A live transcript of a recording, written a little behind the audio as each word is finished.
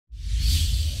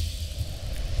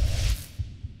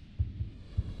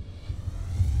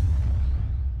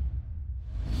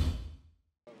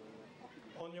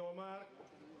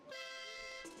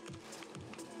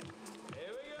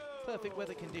Perfect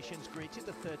weather conditions greeted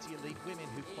the 30 elite women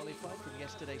who qualified from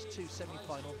yesterday's 2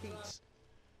 semi-final heats.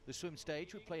 The swim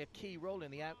stage would play a key role in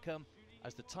the outcome,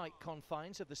 as the tight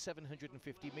confines of the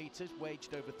 750 metres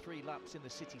waged over 3 laps in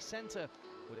the city centre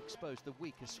would expose the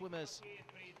weaker swimmers.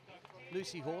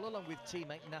 Lucy Hall, along with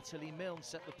teammate Natalie Milne,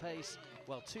 set the pace,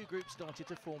 while 2 groups started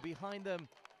to form behind them.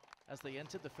 As they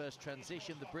entered the first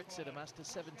transition, the Brits had amassed a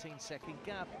 17-second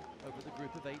gap over the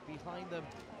group of 8 behind them.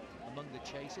 Among the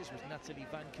chasers was Natalie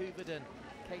Van Koeverden,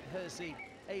 Kate Hursey,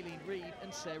 Aileen Reid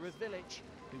and Sarah Village,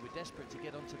 who were desperate to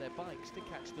get onto their bikes to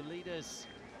catch the leaders.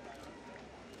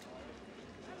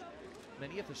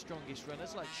 Many of the strongest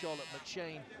runners, like Charlotte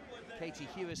McShane, Katie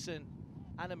Hewison,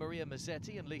 Anna Maria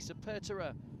Mazzetti and Lisa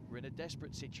Pertera, were in a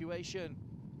desperate situation,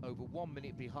 over 1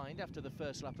 minute behind after the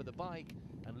first lap of the bike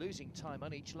and losing time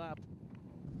on each lap.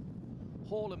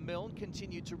 Hall and Milne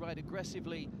continued to ride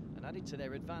aggressively and added to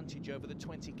their advantage over the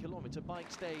 20-kilometre bike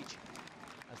stage.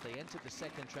 As they entered the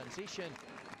second transition,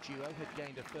 the duo had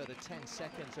gained a further 10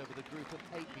 seconds over the group of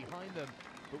 8 behind them,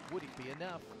 but would it be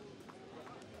enough?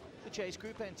 The chase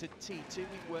group entered T2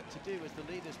 with work to do, as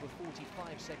the leaders were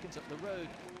 45 seconds up the road,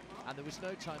 and there was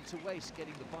no time to waste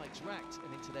getting the bikes racked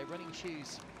and into their running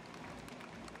shoes.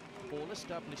 Hall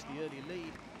established the early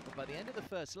lead, but by the end of the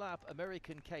first lap,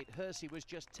 American Kate Hursey was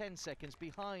just 10 seconds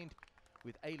behind,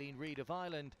 with Aileen Reid of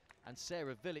Ireland and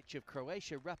Sarah Village of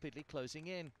Croatia rapidly closing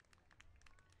in.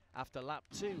 After lap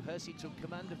 2, Hursey took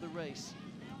command of the race.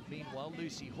 Meanwhile,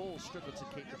 Lucy Hall struggled to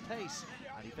keep the pace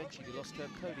and eventually lost her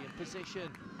podium position,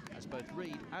 as both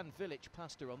Reid and Village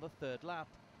passed her on the third lap.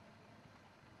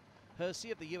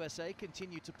 Hursey of the USA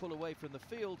continued to pull away from the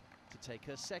field to take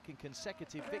her second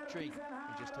consecutive victory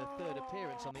in just her third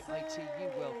appearance on the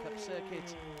ITU World Cup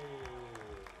circuit.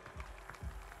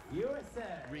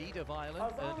 Reid of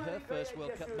Ireland earned her first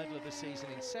World Cup medal of the season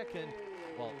in second,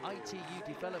 while ITU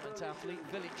development athlete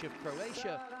Village of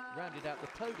Croatia rounded out the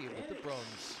podium with the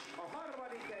bronze.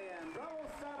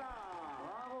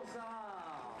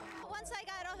 Once I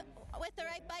got with the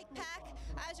right bike pack,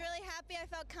 I was really happy. I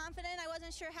felt confident. I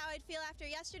wasn't sure how I'd feel after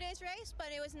yesterday's race, but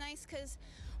it was nice because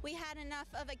we had enough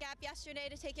of a gap yesterday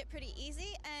to take it pretty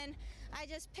easy, and I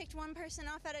just picked one person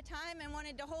off at a time and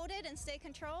wanted to hold it and stay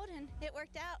controlled, and it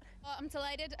worked out. Well, I'm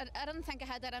delighted. I didn't think I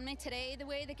had that in me today. The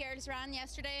way the girls ran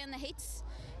yesterday in the heats,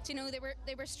 you know,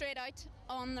 they were straight out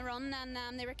on the run,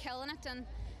 and they were killing it. And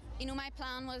you know, my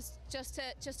plan was just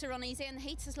to run easy in the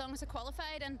heats as long as I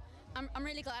qualified, and I'm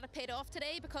really glad it paid off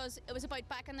today, because it was about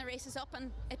backing the races up,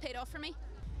 and it paid off for me.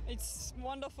 It's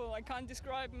wonderful. I can't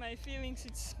describe my feelings.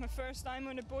 It's my first time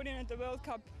on the podium at the World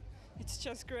Cup. It's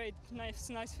just great. Nice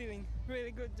feeling.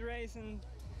 Really good race, and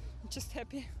I'm just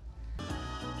happy.